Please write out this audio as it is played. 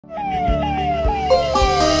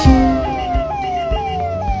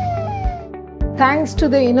Thanks to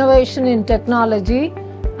the innovation in technology,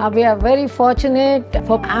 we are very fortunate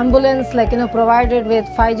for ambulance provided with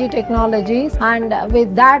 5G technologies, and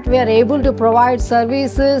with that we are able to provide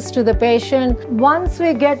services to the patient. Once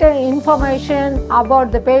we get information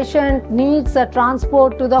about the patient needs a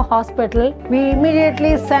transport to the hospital, we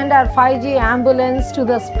immediately send our 5G ambulance to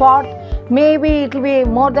the spot. Maybe it will be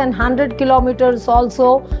more than 100 kilometers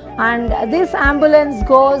also, and this ambulance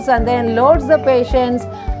goes and then loads the patients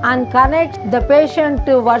and connects the patient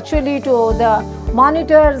virtually to the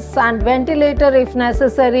monitors and ventilator if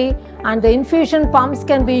necessary, and the infusion pumps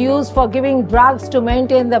can be used for giving drugs to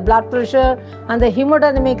maintain the blood pressure and the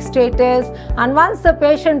hemodynamic status. And once the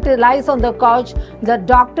patient lies on the couch, the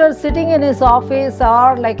doctor sitting in his office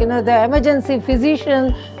or the emergency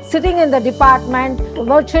physician sitting in the department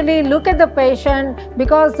virtually look at the patient,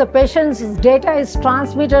 because the patient's data is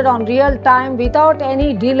transmitted on real time without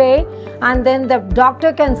any delay, and then the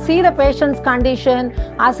doctor can see the patient's condition,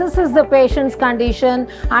 assesses the patient's condition,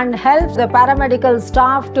 and helps the paramedical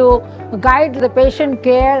staff to guide the patient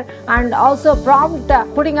care, and also prompt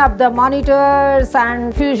putting up the monitors and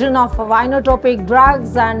infusion of inotropic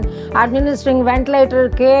drugs and administering ventilator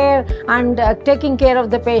care and taking care of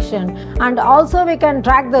the patient. And also we can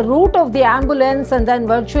track the route of the ambulance and then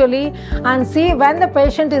virtually and see when the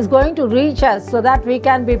patient is going to reach us, so that we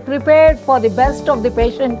can be prepared for the best of the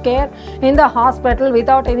patient care in the hospital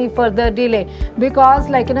without any further delay. Because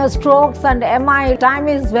strokes and MI, time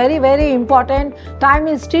is very, very important. Time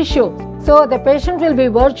is tissue. So the patient will be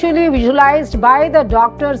virtually visualized by the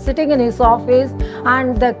doctor sitting in his office,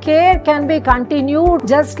 and the care can be continued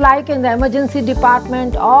just like in the emergency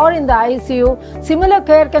department or in the ICU. Similar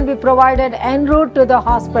care can be provided en route to the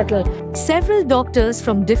hospital. Several doctors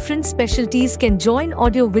from different specialties can join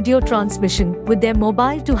audio-video transmission with their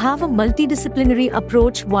mobile to have a multidisciplinary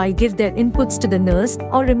approach while give their inputs to the nurse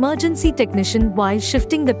or emergency technician while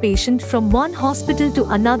shifting the patient from one hospital to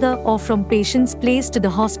another or from patient's place to the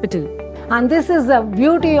hospital. And this is the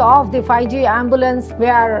beauty of the 5G ambulance. We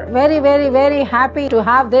are very, very, very happy to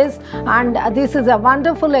have this, and this is a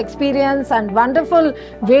wonderful experience and wonderful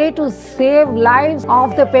way to save lives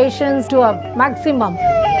of the patients to a maximum.